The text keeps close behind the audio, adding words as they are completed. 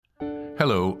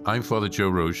Hello, I'm Father Joe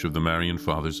Roche of the Marian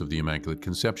Fathers of the Immaculate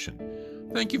Conception.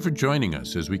 Thank you for joining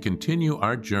us as we continue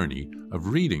our journey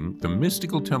of reading The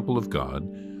Mystical Temple of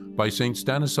God by St.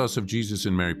 Stanislaus of Jesus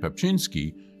and Mary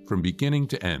Papczynski from beginning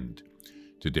to end.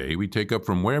 Today we take up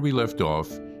from where we left off,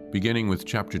 beginning with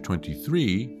chapter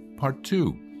 23, part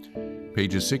 2,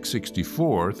 pages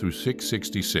 664 through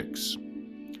 666.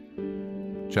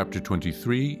 Chapter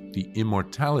 23, The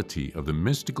Immortality of the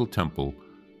Mystical Temple,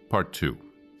 part 2.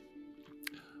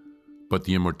 But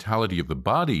the immortality of the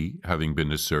body having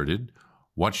been asserted,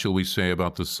 what shall we say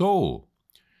about the soul?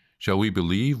 Shall we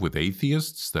believe with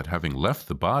atheists that having left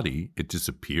the body, it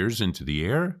disappears into the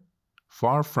air?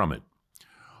 Far from it.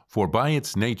 For by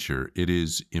its nature it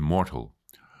is immortal.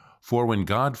 For when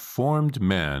God formed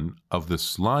man of the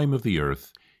slime of the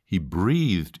earth, he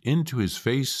breathed into his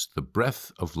face the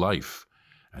breath of life,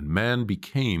 and man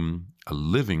became a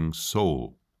living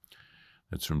soul.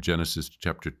 That's from Genesis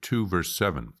chapter 2, verse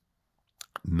 7.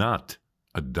 Not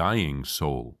a dying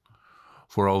soul.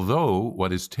 For although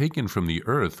what is taken from the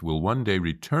earth will one day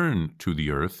return to the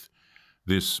earth,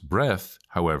 this breath,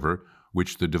 however,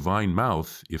 which the divine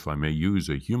mouth, if I may use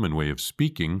a human way of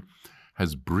speaking,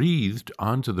 has breathed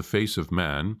onto the face of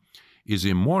man, is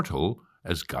immortal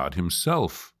as God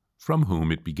himself, from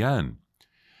whom it began.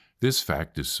 This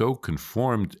fact is so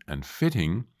conformed and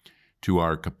fitting to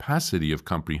our capacity of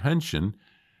comprehension,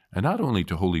 and not only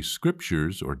to Holy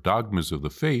Scriptures or dogmas of the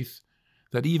faith,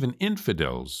 that even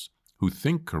infidels who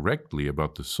think correctly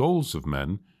about the souls of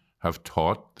men have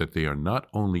taught that they are not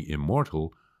only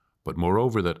immortal, but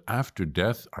moreover that after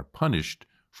death are punished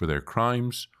for their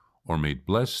crimes or made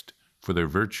blessed for their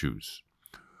virtues.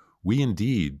 We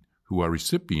indeed, who are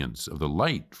recipients of the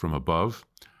light from above,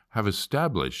 have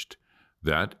established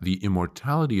that the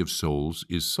immortality of souls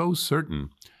is so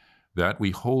certain that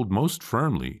we hold most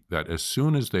firmly that as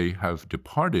soon as they have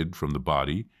departed from the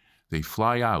body, they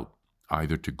fly out,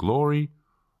 either to glory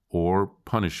or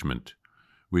punishment,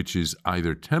 which is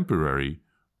either temporary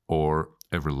or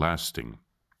everlasting.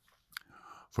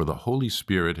 For the Holy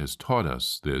Spirit has taught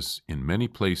us this in many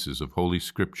places of Holy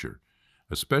Scripture,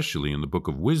 especially in the Book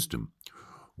of Wisdom,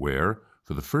 where,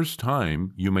 for the first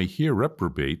time, you may hear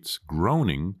reprobates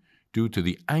groaning due to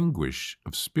the anguish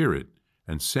of spirit,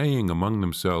 and saying among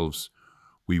themselves,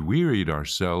 "We wearied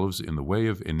ourselves in the way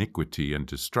of iniquity and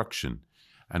destruction,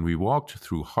 and we walked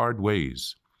through hard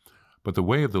ways. But the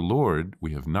way of the Lord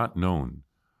we have not known.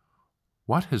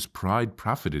 What has pride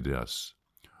profited us?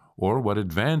 Or what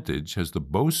advantage has the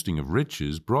boasting of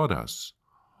riches brought us?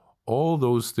 All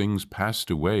those things passed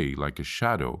away like a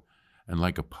shadow, and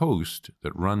like a post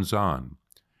that runs on.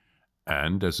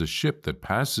 And as a ship that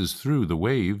passes through the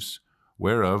waves,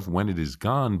 whereof when it is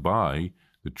gone by,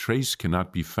 the trace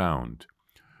cannot be found,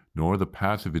 nor the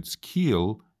path of its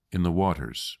keel in the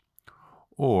waters.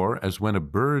 Or as when a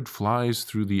bird flies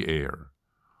through the air,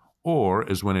 or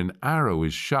as when an arrow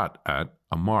is shot at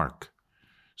a mark.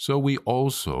 So we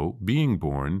also, being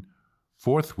born,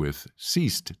 forthwith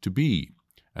ceased to be,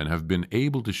 and have been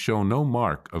able to show no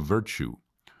mark of virtue.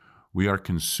 We are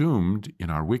consumed in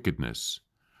our wickedness.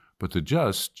 But the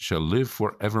just shall live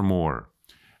for evermore,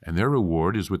 and their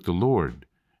reward is with the Lord,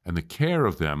 and the care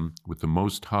of them with the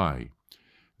Most High.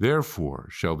 Therefore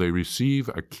shall they receive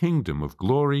a kingdom of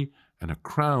glory and a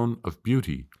crown of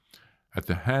beauty at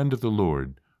the hand of the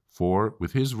Lord, for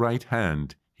with his right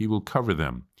hand he will cover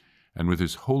them, and with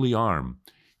his holy arm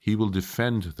he will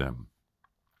defend them.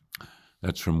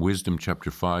 That's from Wisdom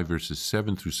chapter 5, verses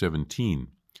 7 through 17.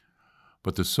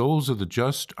 But the souls of the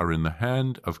just are in the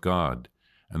hand of God,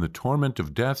 and the torment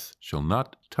of death shall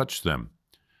not touch them.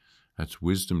 That's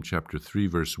Wisdom chapter 3,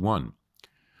 verse 1.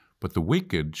 But the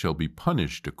wicked shall be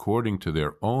punished according to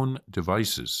their own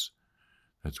devices.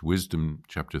 That's Wisdom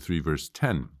chapter 3, verse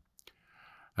 10.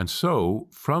 And so,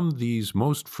 from these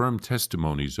most firm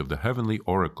testimonies of the heavenly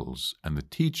oracles and the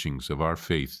teachings of our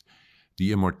faith,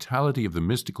 the immortality of the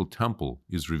mystical temple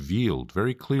is revealed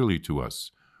very clearly to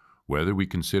us, whether we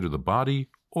consider the body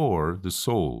or the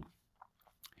soul.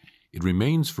 It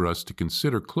remains for us to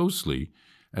consider closely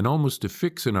and almost to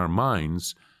fix in our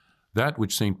minds that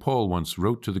which St. Paul once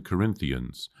wrote to the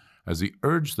Corinthians, as he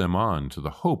urged them on to the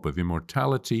hope of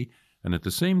immortality and at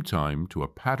the same time to a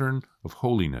pattern of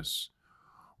holiness.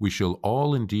 We shall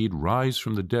all indeed rise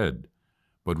from the dead,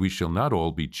 but we shall not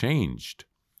all be changed.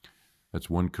 That's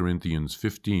 1 Corinthians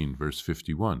 15, verse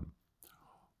 51.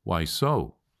 Why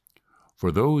so?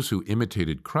 For those who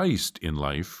imitated Christ in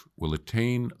life will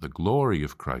attain the glory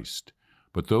of Christ,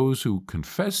 but those who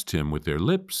confessed him with their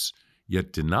lips,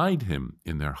 yet denied him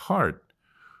in their heart,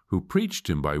 who preached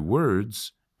him by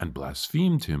words and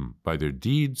blasphemed him by their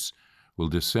deeds, will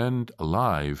descend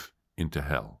alive into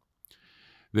hell.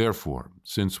 Therefore,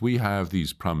 since we have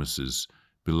these promises,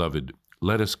 beloved,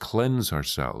 let us cleanse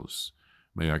ourselves,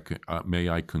 may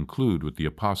I conclude with the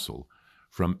apostle,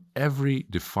 from every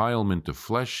defilement of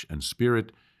flesh and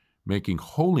spirit, making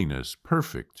holiness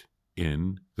perfect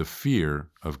in the fear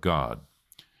of God.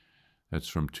 That's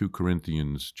from 2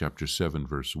 Corinthians chapter 7,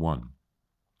 verse 1.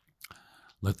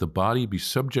 Let the body be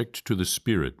subject to the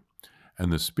spirit,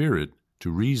 and the spirit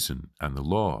to reason and the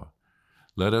law.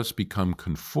 Let us become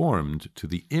conformed to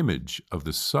the image of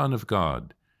the Son of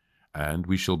God, and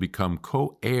we shall become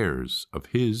co-heirs of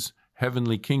his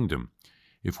heavenly kingdom.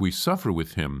 If we suffer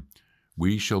with him,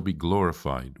 we shall be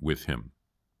glorified with him.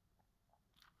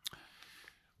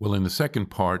 Well, in the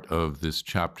second part of this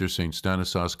chapter, St.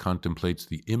 Stanislas contemplates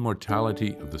the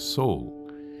immortality of the soul.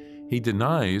 He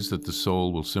denies that the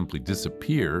soul will simply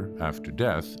disappear after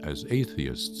death, as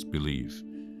atheists believe.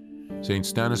 St.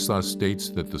 Stanislas states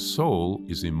that the soul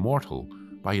is immortal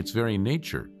by its very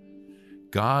nature.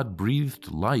 God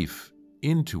breathed life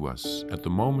into us at the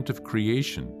moment of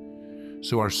creation,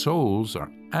 so our souls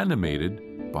are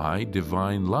animated by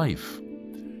divine life.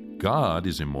 God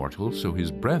is immortal, so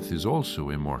his breath is also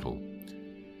immortal.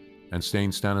 And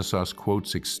St. Stanislas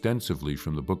quotes extensively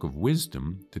from the Book of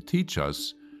Wisdom to teach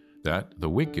us that the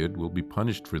wicked will be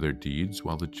punished for their deeds,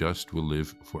 while the just will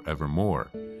live forevermore.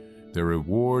 Their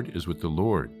reward is with the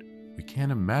Lord. We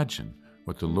can't imagine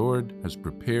what the Lord has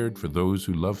prepared for those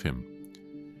who love him.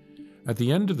 At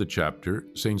the end of the chapter,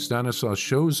 St. Stanislas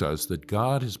shows us that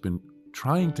God has been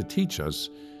trying to teach us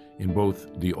in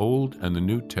both the Old and the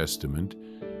New Testament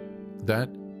that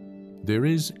there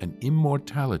is an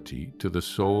immortality to the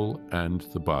soul and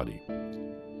the body.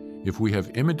 If we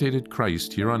have imitated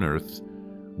Christ here on earth,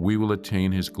 we will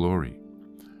attain his glory.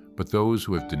 But those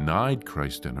who have denied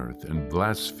Christ on earth and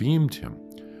blasphemed him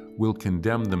will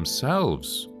condemn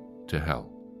themselves to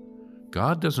hell.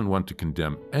 God doesn't want to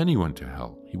condemn anyone to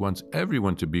hell. He wants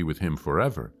everyone to be with him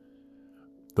forever.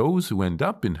 Those who end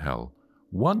up in hell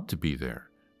want to be there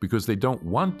because they don't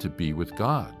want to be with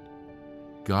God.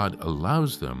 God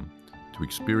allows them to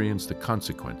experience the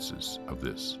consequences of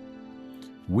this.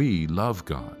 We love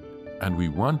God and we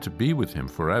want to be with him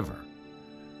forever.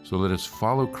 So let us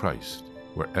follow Christ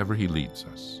wherever he leads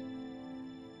us.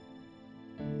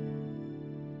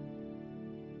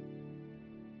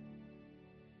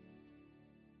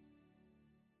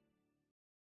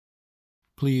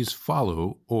 Please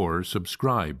follow or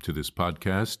subscribe to this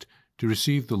podcast to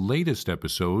receive the latest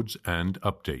episodes and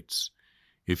updates.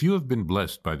 If you have been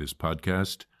blessed by this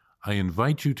podcast, I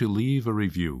invite you to leave a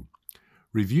review.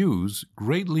 Reviews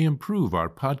greatly improve our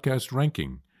podcast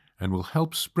ranking and will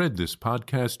help spread this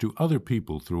podcast to other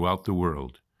people throughout the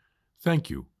world. Thank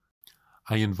you.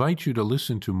 I invite you to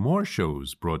listen to more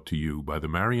shows brought to you by the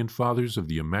Marian Fathers of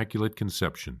the Immaculate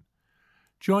Conception.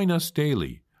 Join us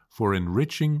daily for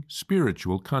enriching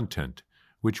spiritual content,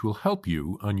 which will help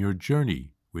you on your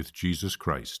journey with Jesus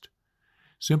Christ.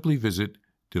 Simply visit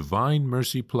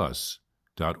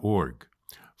DivineMercyPlus.org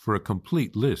for a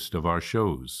complete list of our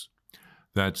shows.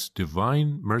 That's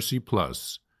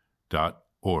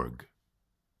DivineMercyPlus.org.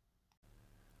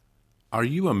 Are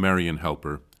you a Marian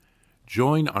helper?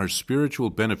 Join our Spiritual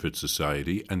Benefit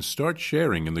Society and start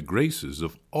sharing in the graces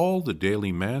of all the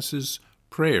daily masses,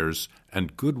 prayers,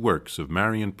 and good works of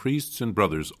Marian priests and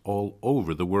brothers all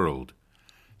over the world.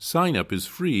 Sign up is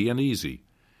free and easy.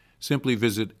 Simply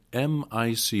visit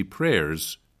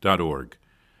micprayers.org.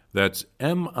 That's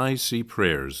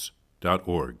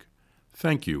micprayers.org.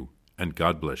 Thank you, and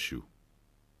God bless you.